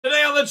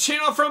the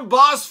channel from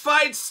Boss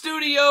Fight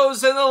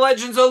Studios and the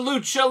Legends of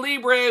Lucha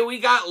Libre, we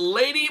got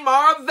Lady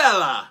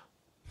Maravilla.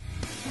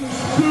 The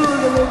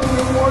spirit of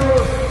Ultimate Warrior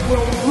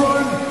will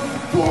run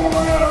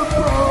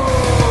forever!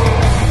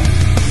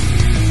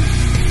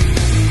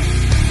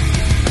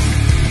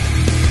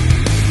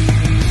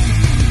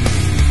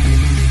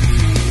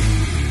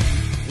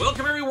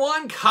 Welcome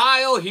everyone,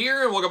 Kyle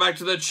here, and welcome back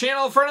to the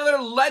channel for another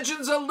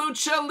Legends of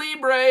Lucha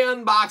Libre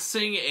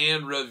unboxing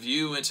and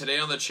review. And today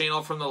on the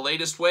channel from the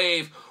latest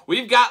wave,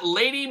 we've got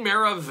Lady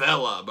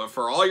Maravilla. But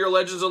for all your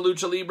Legends of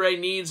Lucha Libre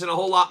needs and a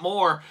whole lot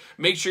more,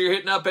 make sure you're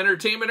hitting up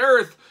Entertainment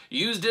Earth.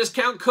 Use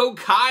discount code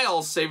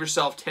Kyle, save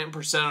yourself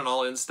 10% on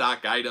all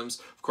in-stock items.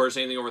 Of course,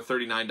 anything over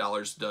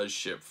 $39 does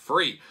ship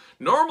free.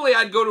 Normally,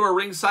 I'd go to a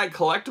Ringside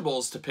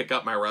Collectibles to pick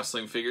up my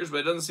wrestling figures,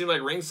 but it doesn't seem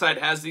like Ringside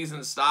has these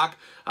in stock.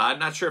 I'm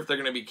not sure if they're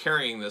going to be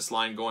carrying this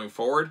line going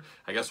forward.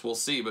 I guess we'll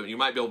see, but you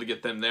might be able to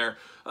get them there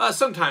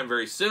sometime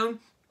very soon.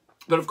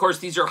 But of course,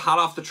 these are hot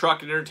off the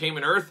truck at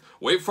Entertainment Earth.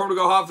 Wait for them to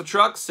go off the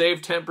truck,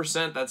 save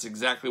 10%. That's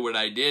exactly what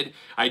I did.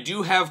 I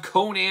do have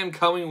Conan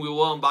coming. We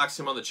will unbox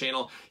him on the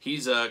channel.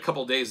 He's a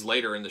couple days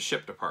later in the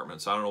ship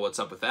department, so I don't know what's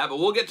up with that. But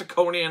we'll get to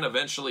Conan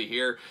eventually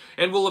here.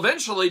 And we'll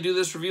eventually do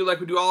this review like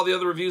we do all the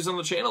other reviews on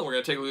the channel. We're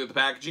going to take a look at the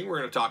packaging. We're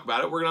going to talk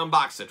about it. We're going to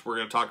unbox it. We're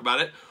going to talk about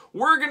it.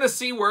 We're going to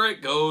see where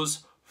it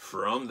goes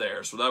from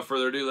there. So without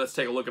further ado, let's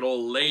take a look at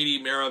old Lady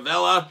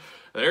Maravilla.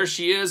 There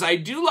she is. I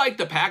do like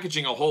the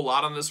packaging a whole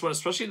lot on this one,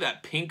 especially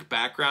that pink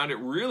background. It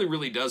really,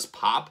 really does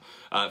pop.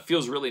 It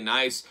feels really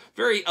nice.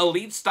 Very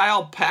elite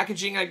style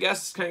packaging, I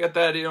guess. It's kind of got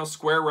that, you know,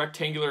 square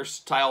rectangular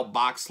style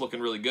box looking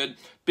really good.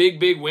 Big,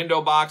 big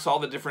window box, all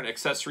the different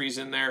accessories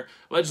in there.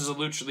 Legends of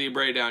Lucha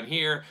Libre down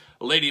here.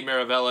 Lady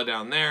Maravilla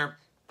down there.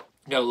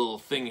 Got a little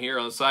thing here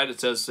on the side. It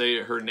says,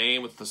 say her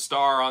name with the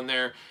star on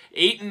there.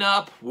 8 and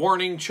up,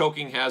 warning,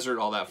 choking hazard,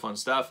 all that fun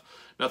stuff.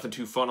 Nothing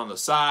too fun on the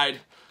side.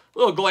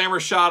 Little glamour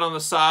shot on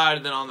the side,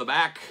 and then on the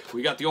back,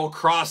 we got the old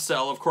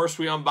cross-sell. Of course,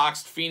 we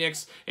unboxed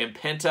Phoenix and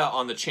Penta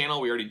on the channel.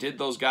 We already did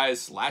those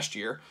guys last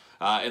year.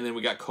 And then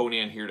we got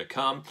Conan here to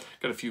come.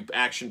 Got a few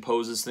action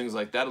poses, things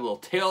like that. A little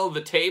tail of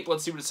the tape.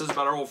 Let's see what it says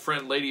about our old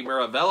friend Lady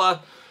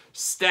Maravilla.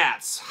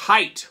 Stats: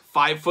 height,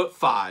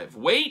 5'5".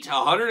 Weight,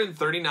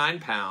 139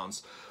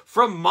 pounds.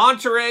 From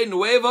Monterrey,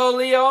 Nuevo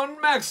Leon,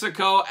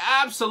 Mexico.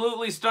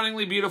 Absolutely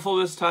stunningly beautiful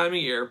this time of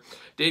year.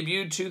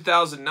 Debuted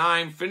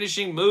 2009.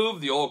 Finishing move,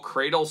 the old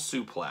cradle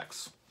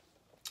suplex.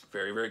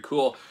 Very, very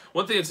cool.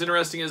 One thing that's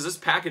interesting is this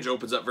package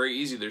opens up very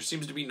easy. There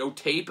seems to be no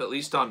tape, at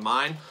least on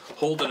mine,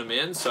 holding them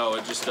in, so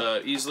it's just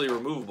easily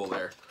removable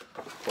there.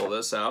 Pull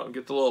this out and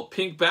get the little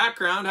pink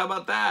background. How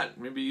about that?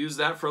 Maybe use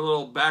that for a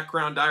little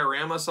background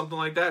diorama, something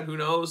like that. Who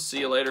knows?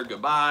 See you later.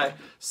 Goodbye.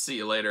 See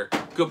you later.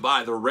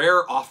 Goodbye. The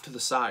rare off to the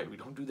side. We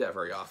don't do that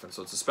very often,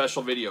 so it's a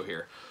special video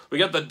here. We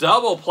got the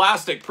double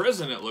plastic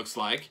prison, it looks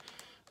like.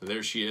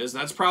 There she is.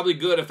 And that's probably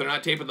good if they're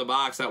not taping the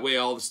box. That way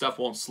all the stuff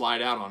won't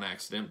slide out on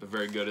accident, but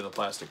very good in the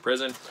plastic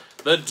prison.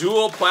 The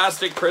dual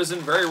plastic prison,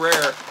 very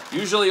rare.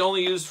 Usually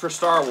only used for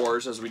Star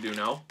Wars, as we do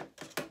know.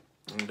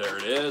 And there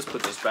it is.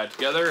 Put this back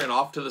together and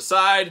off to the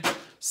side.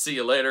 See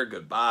you later.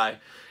 Goodbye.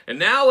 And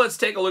now let's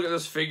take a look at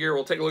this figure.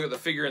 We'll take a look at the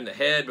figure in the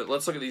head, but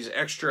let's look at these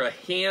extra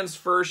hands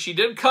first. She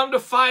did come to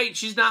fight.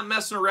 She's not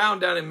messing around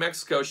down in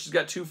Mexico. She's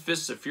got 2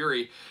 fists of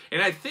fury.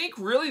 And I think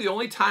really the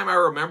only time I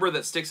remember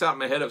that sticks out in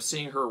my head of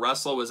seeing her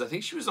wrestle was I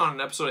think she was on an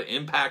episode of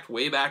Impact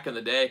way back in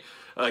the day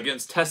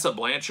against Tessa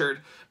Blanchard.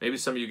 Maybe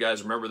some of you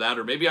guys remember that,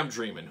 or maybe I'm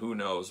dreaming. Who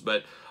knows?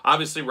 But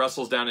obviously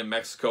wrestles down in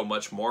Mexico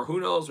much more. Who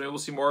knows? Maybe we'll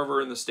see more of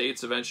her in the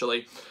States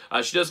eventually.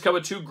 She does come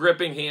with 2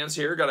 gripping hands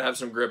here. Got to have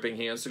some gripping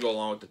hands to go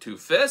along with the 2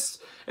 fists.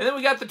 And then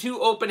we got the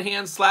 2 open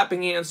hands,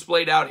 slapping hands,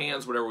 splayed out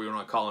hands, whatever we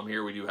want to call them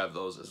here. We do have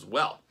those as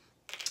well.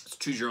 So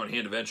choose your own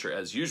hand adventure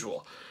as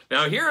usual.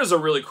 Now here is a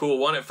really cool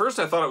one. At first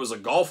I thought it was a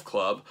golf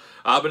club,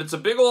 but it's a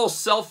big old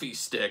selfie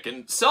stick.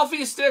 And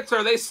selfie sticks,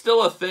 are they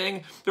still a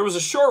thing? There was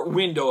a short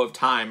window of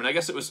time, and I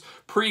guess it was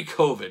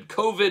pre-COVID.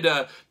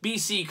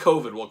 BC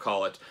COVID, we'll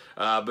call it.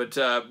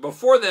 But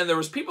before then, there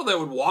was people that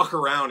would walk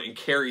around and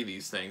carry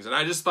these things, and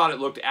I just thought it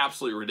looked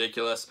absolutely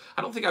ridiculous.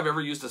 I don't think I've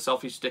ever used a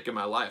selfie stick in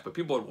my life, but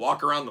people would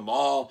walk around the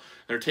mall,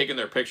 they're taking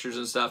their pictures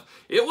and stuff.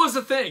 It was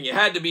a thing. You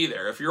had to be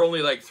there. If you're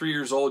only like 3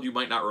 years old, you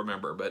might not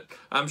remember, but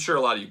I'm sure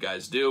a lot of you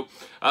guys do.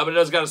 But it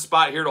has got a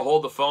spot here to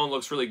hold the phone.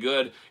 Looks really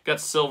good.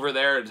 Got silver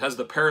there. It has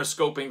the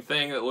periscoping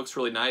thing that looks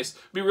really nice.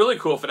 It'd be really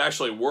cool if it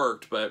actually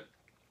worked, but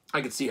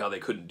I could see how they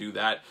couldn't do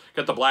that.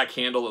 Got the black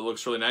handle that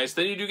looks really nice.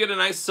 Then you do get a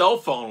nice cell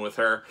phone with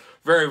her.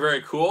 Very,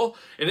 very cool.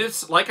 And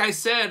it's, like I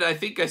said, I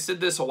think I said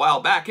this a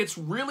while back, it's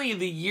really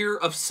the year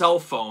of cell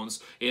phones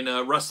in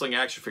wrestling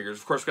action figures.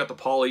 Of course, we've got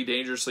the Paulie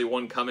Dangerously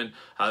one coming.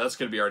 That's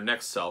going to be our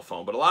next cell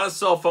phone. But a lot of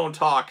cell phone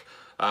talk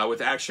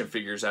with action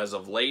figures as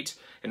of late.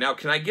 And now,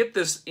 can I get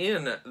this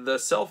in the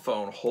cell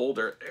phone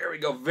holder? There we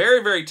go.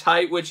 Very, very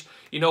tight, which,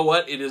 you know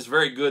what? It is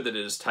very good that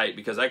it is tight,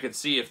 because I could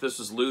see if this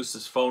was loose,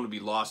 this phone would be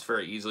lost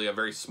very easily. A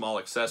very small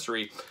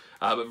accessory.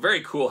 But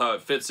very cool how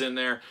it fits in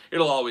there.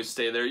 It'll always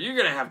stay there. You're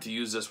going to have to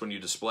use this when you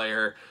display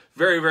her.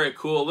 Very, very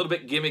cool. A little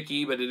bit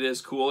gimmicky, but it is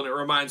cool. And it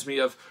reminds me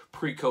of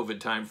pre-COVID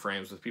time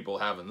frames with people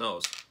having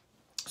those.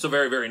 So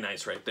very, very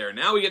nice right there.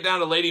 Now we get down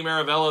to Lady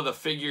Maravilla, the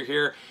figure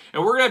here,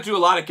 and we're going to have to do a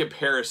lot of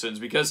comparisons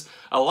because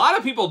a lot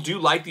of people do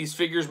like these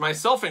figures,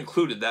 myself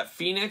included. That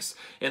Phoenix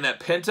and that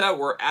Penta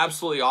were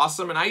absolutely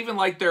awesome, and I even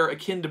like their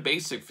akin to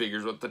basic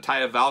figures with the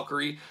Taya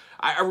Valkyrie.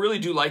 I really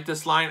do like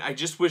this line. I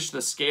just wish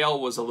the scale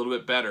was a little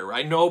bit better.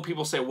 I know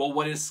people say, well,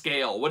 what is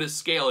scale? What is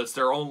scale? It's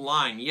their own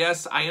line.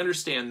 Yes, I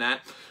understand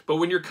that. But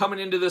when you're coming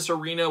into this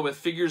arena with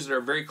figures that are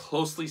very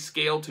closely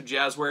scaled to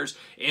Jazzwares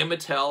and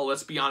Mattel,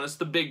 let's be honest,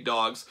 the big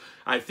dogs,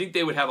 I think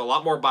they would have a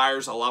lot more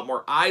buyers, a lot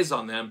more eyes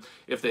on them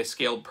if they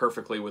scaled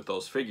perfectly with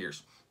those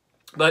figures.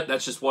 But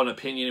that's just one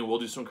opinion, and we'll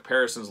do some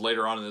comparisons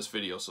later on in this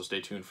video, so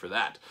stay tuned for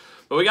that.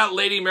 But we got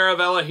Lady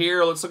Maravilla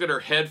here. Let's look at her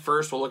head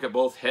first. We'll look at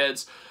both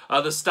heads.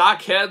 The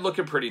stock head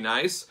looking pretty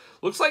nice.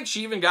 Looks like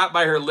she even got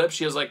by her lip.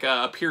 She has like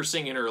a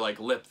piercing in her like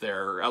lip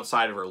there, or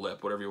outside of her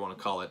lip, whatever you want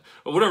to call it.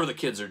 But whatever the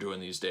kids are doing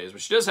these days.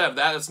 But she does have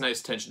that. That's nice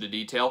attention to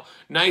detail.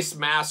 Nice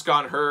mask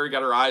on her.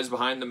 Got her eyes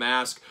behind the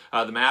mask.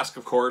 The mask,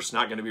 of course,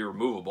 not going to be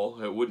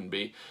removable. It wouldn't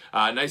be.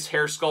 Nice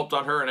hair sculpt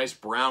on her. A nice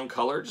brown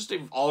color. Just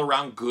an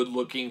all-around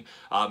good-looking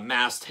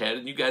masked head.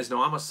 And you guys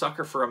know I'm a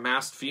sucker for a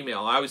masked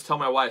female. I always tell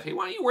my wife, hey,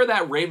 why don't you wear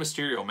that Rey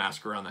Mysterio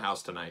mask around the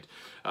house tonight?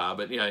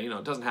 But yeah, you know,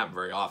 it doesn't happen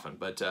very often.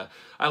 But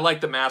I like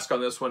the mask on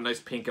this one.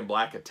 Nice pink and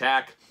black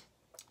attack.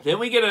 Then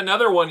we get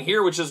another one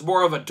here, which is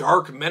more of a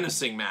dark,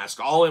 menacing mask.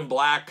 All in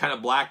black, kind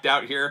of blacked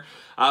out here.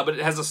 But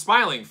it has a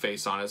smiling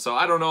face on it. So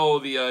I don't know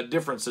the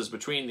differences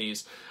between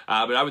these.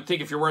 But I would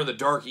think if you're wearing the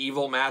dark,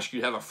 evil mask,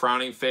 you'd have a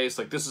frowning face.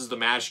 Like this is the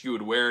mask you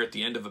would wear at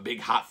the end of a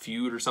big hot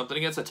feud or something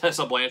against a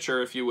Tessa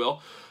Blanchard, if you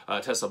will.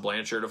 Tessa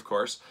Blanchard, of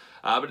course.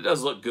 But it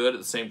does look good at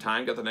the same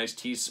time. Got the nice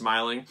teeth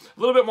smiling. A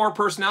little bit more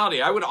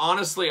personality.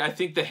 I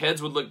think the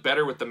heads would look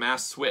better with the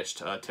mask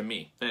switched, to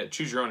me.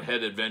 Choose your own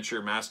head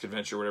adventure, mask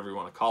adventure, whatever you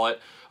want to call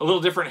it. A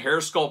little different hair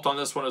sculpt on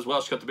this one as well.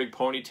 She's got the big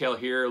ponytail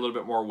here, a little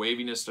bit more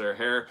waviness to her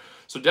hair.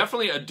 So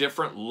definitely a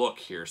different look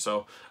here.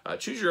 So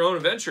choose your own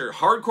adventure.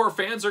 Hardcore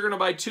fans are going to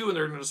buy two, and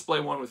they're going to display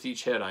one with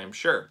each head, I am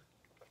sure.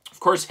 Of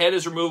course, head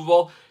is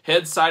removable.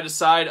 Head side to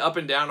side, up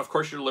and down. Of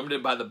course, you're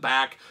limited by the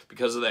back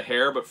because of the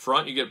hair, but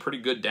front, you get pretty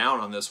good down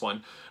on this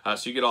one.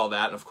 So you get all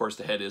that, and of course,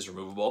 the head is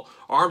removable.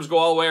 Arms go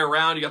all the way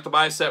around. You got the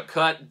bicep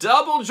cut.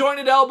 Double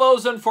jointed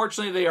elbows.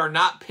 Unfortunately, they are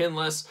not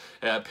pinless.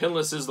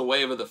 Pinless is the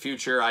wave of the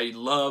future. I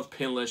love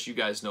pinless. You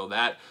guys know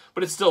that.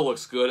 But it still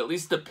looks good. At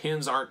least the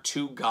pins aren't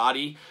too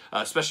gaudy,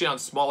 especially on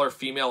smaller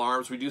female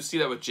arms. We do see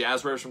that with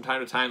Jazzwares from time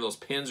to time. Those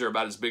pins are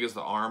about as big as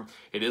the arm.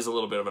 It is a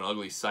little bit of an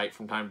ugly sight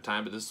from time to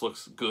time, but this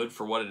looks good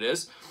for what it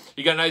is.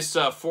 You got a nice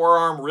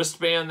forearm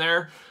wristband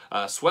there.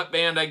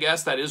 Sweatband, I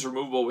guess, that is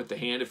removable with the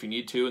hand if you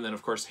need to. And then,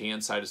 of course,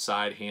 hand side to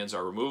side, hands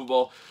are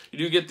removable. You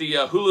do get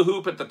the hula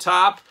hoop at the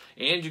top,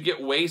 and you get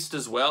waist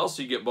as well,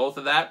 so you get both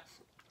of that.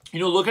 You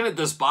know, looking at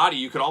this body,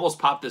 you could almost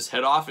pop this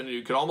head off, and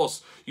you could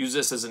almost use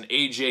this as an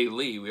AJ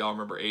Lee. We all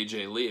remember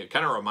AJ Lee. It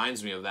kind of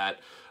reminds me of that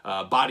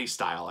body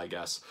style, I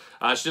guess.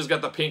 She just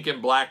got the pink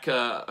and black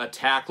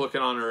attack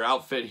looking on her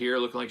outfit here,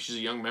 looking like she's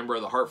a young member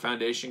of the Heart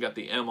Foundation. Got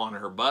the M on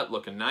her butt,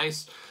 looking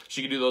nice.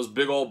 She can do those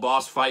big old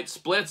boss fight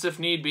splits if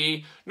need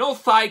be. No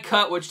thigh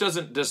cut, which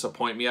doesn't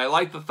disappoint me. I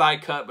like the thigh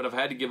cut, but if I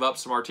had to give up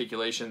some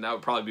articulation, that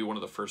would probably be one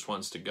of the first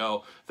ones to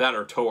go. That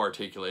or toe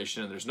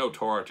articulation, and there's no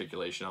toe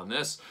articulation on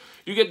this.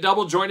 You get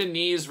double jointed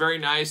knees, very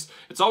nice.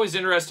 It's always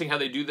interesting how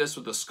they do this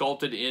with the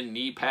sculpted in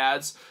knee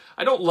pads.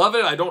 I don't love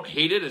it, I don't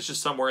hate it, it's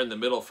just somewhere in the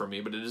middle for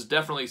me, but it is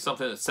definitely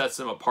something that sets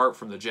them apart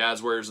from the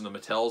Jazzwares and the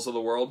Mattels of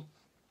the world.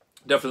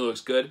 Definitely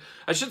looks good.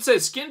 I should say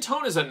skin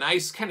tone is a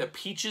nice kind of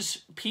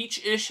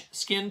peach-ish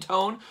skin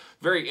tone.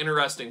 Very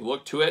interesting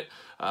look to it.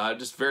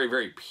 Just very,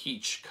 very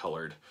peach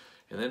colored.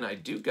 And then I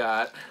do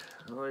got,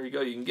 oh, there you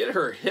go. You can get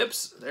her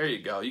hips. There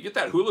you go. You get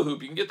that hula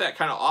hoop. You can get that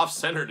kind of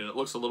off-centered and it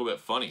looks a little bit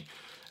funny.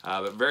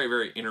 But very,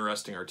 very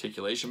interesting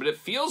articulation. But it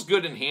feels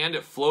good in hand.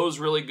 It flows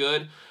really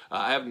good.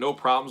 I have no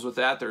problems with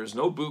that. There is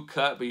no boot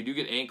cut, but you do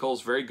get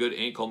ankles. Very good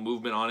ankle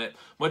movement on it.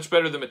 Much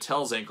better than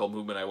Mattel's ankle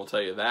movement, I will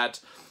tell you that.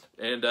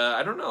 And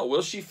I don't know.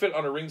 Will she fit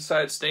on a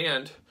ringside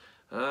stand?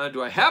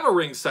 Do I have a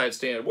ringside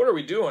stand? What are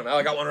we doing? Oh,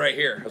 I got one right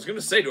here. I was going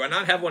to say, do I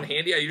not have one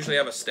handy? I usually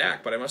have a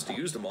stack, but I must have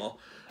used them all.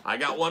 I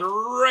got one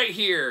right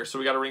here. So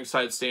we got a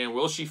ringside stand.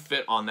 Will she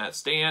fit on that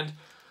stand?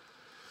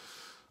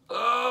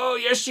 Oh,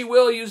 yes, she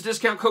will. Use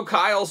discount code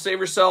Kyle. Save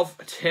herself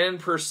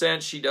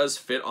 10%. She does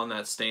fit on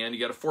that stand.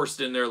 You got to force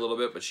it in there a little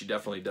bit, but she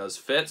definitely does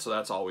fit, so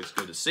that's always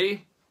good to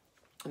see.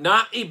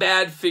 Not a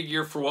bad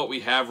figure for what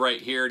we have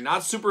right here.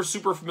 Not super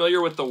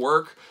familiar with the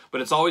work,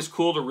 but it's always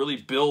cool to really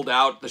build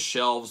out the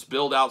shelves,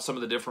 build out some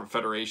of the different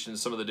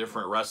federations, some of the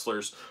different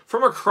wrestlers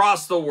from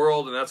across the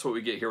world, and that's what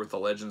we get here with the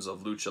Legends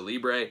of Lucha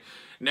Libre.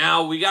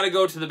 Now, we got to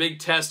go to the big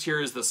test here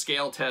is the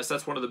scale test.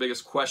 That's one of the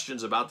biggest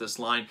questions about this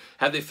line.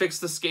 Have they fixed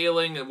the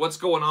scaling? And what's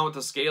going on with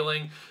the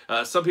scaling?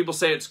 Some people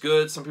say it's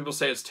good. Some people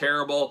say it's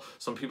terrible.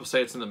 Some people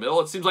say it's in the middle.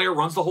 It seems like it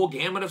runs the whole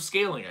gamut of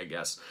scaling, I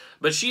guess.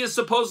 But she is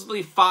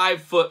supposedly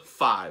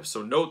 5'5",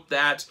 so note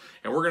that.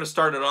 And we're going to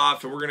start it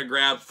off, and we're going to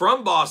grab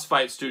from Boss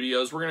Fight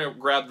Studios, we're going to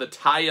grab the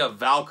Taya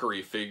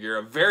Valkyrie figure,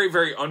 a very,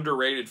 very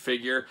underrated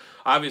figure.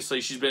 Obviously,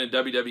 she's been in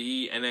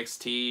WWE,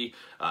 NXT,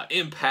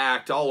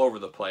 Impact, all over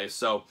the place.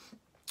 So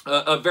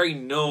a very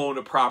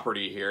known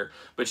property here,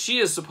 but she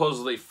is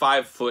supposedly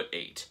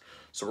 5'8".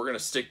 So we're going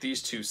to stick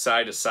these two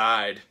side to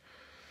side,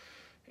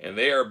 and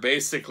they are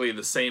basically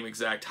the same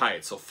exact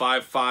height. So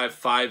 5'5",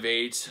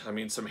 5'8". I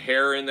mean, some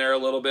hair in there a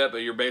little bit, but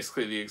you're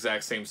basically the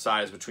exact same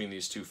size between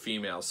these two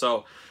females.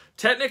 So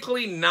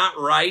technically not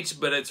right,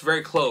 but it's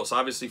very close.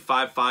 Obviously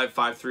 5'5",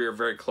 5'3" are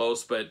very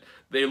close, but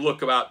they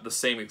look about the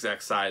same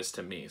exact size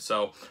to me.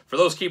 So for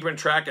those keeping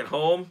track at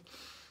home,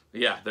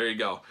 yeah, there you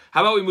go.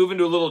 How about we move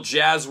into a little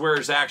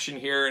Jazzwares action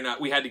here, and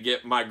we had to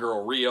get my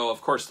girl Rio,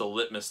 of course, the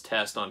litmus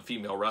test on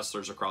female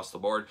wrestlers across the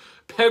board.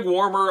 Peg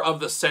warmer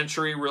of the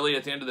century, really,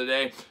 at the end of the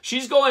day.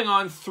 She's going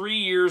on 3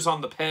 years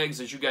on the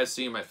pegs, as you guys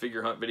see in my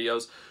figure hunt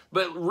videos.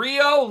 But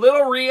Rio,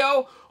 little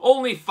Rio,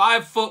 only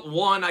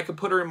 5'1". I could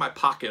put her in my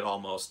pocket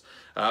almost.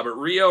 But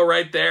Rio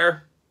right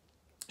there,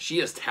 she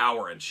is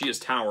towering. She is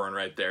towering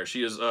right there.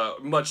 She is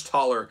much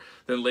taller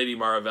than Lady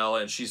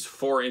Maravilla, and she's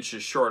 4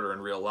 inches shorter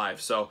in real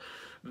life. So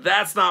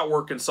that's not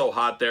working so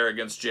hot there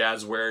against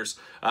Jazzwares.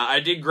 I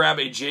did grab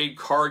a Jade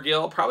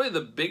Cargill, probably the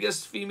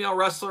biggest female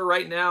wrestler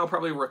right now.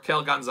 Probably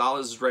Raquel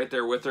Gonzalez is right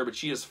there with her, but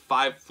she is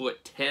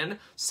 5'10".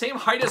 Same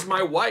height as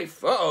my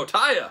wife. Uh-oh,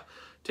 Taya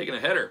taking a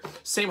header.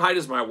 Same height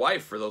as my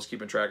wife, for those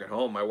keeping track at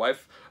home. My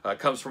wife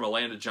comes from a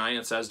land of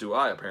giants, as do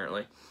I,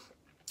 apparently.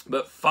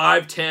 But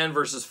 5'10"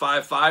 versus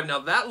 5'5". Now,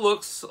 that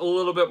looks a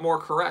little bit more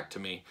correct to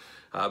me.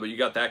 But you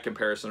got that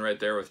comparison right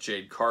there with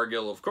Jade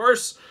Cargill, of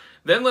course.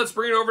 Then let's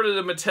bring it over to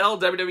the Mattel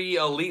WWE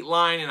Elite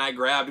line, and I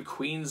grabbed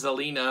Queen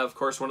Zelina, of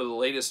course, one of the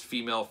latest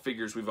female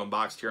figures we've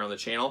unboxed here on the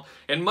channel.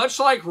 And much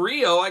like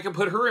Rio, I can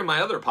put her in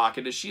my other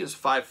pocket, as she is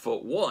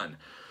 5'1".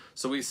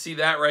 So we see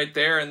that right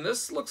there, and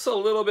this looks a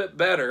little bit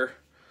better.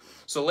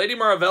 So Lady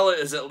Maravilla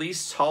is at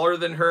least taller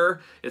than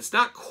her. It's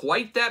not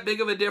quite that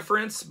big of a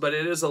difference, but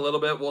it is a little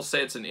bit. We'll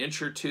say it's an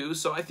inch or two,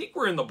 so I think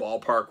we're in the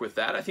ballpark with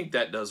that. I think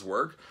that does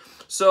work.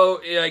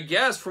 So I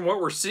guess from what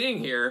we're seeing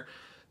here,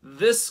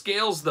 this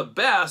scales the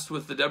best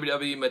with the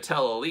WWE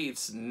Mattel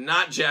Elites,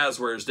 not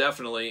Jazzwares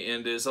definitely,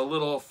 and is a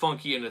little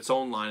funky in its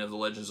own line of the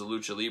Legends of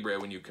Lucha Libre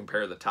when you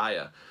compare the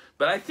Taya.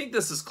 But I think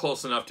this is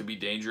close enough to be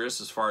dangerous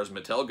as far as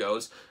Mattel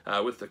goes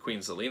with the Queen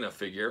Zelina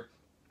figure.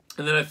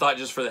 And then I thought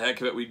just for the heck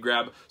of it, we'd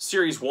grab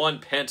Series 1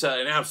 Penta,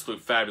 an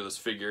absolute fabulous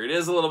figure. It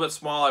is a little bit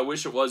small. I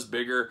wish it was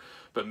bigger,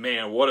 but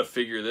man, what a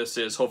figure this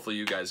is. Hopefully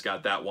you guys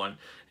got that one.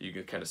 You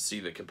can kind of see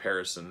the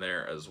comparison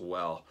there as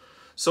well.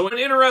 So an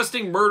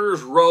interesting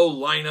Murderers Row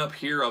lineup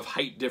here of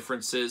height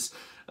differences.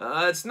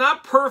 It's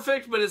not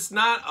perfect, but it's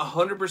not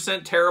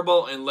 100%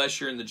 terrible unless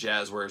you're in the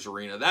Jazzwares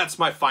arena. That's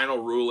my final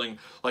ruling,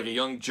 like a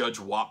young Judge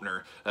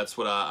Wapner. That's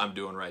what I'm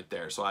doing right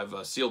there. So I've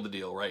sealed the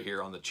deal right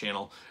here on the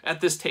channel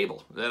at this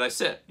table that I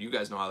sit. You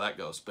guys know how that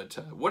goes. But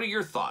what are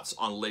your thoughts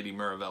on Lady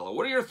Maravilla?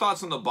 What are your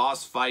thoughts on the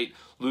Boss Fight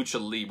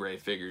Lucha Libre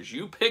figures?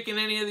 You picking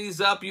any of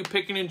these up? You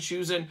picking and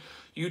choosing?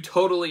 You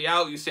totally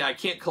out? You say, I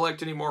can't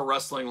collect any more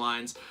wrestling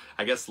lines?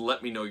 I guess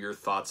let me know your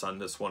thoughts on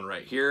this one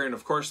right here. And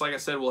of course, like I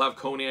said, we'll have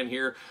Conan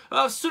here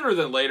sooner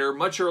than later,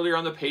 much earlier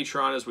on the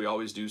Patreon, as we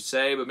always do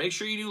say. But make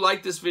sure you do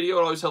like this video.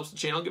 It always helps the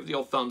channel. Give it the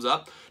old thumbs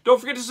up. Don't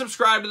forget to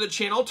subscribe to the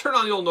channel. Turn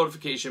on the old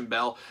notification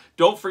bell.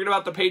 Don't forget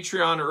about the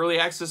Patreon, early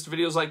access to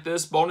videos like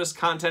this, bonus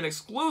content,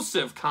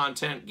 exclusive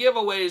content,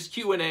 giveaways,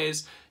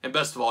 Q&As, and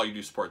best of all, you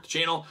do support the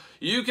channel.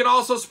 You can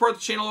also support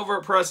the channel over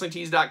at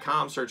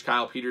ProWrestlingTees.com. Search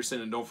Kyle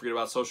Peterson, and don't forget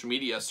about social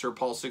media.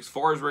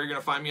 SirPaul64 is where you're going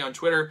to find me on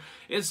Twitter,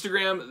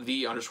 Instagram,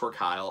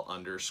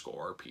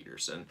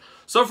 _Kyle_Peterson.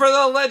 So for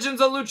the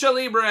Legends of Lucha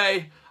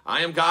Libre,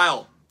 I am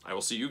Kyle. I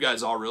will see you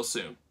guys all real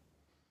soon.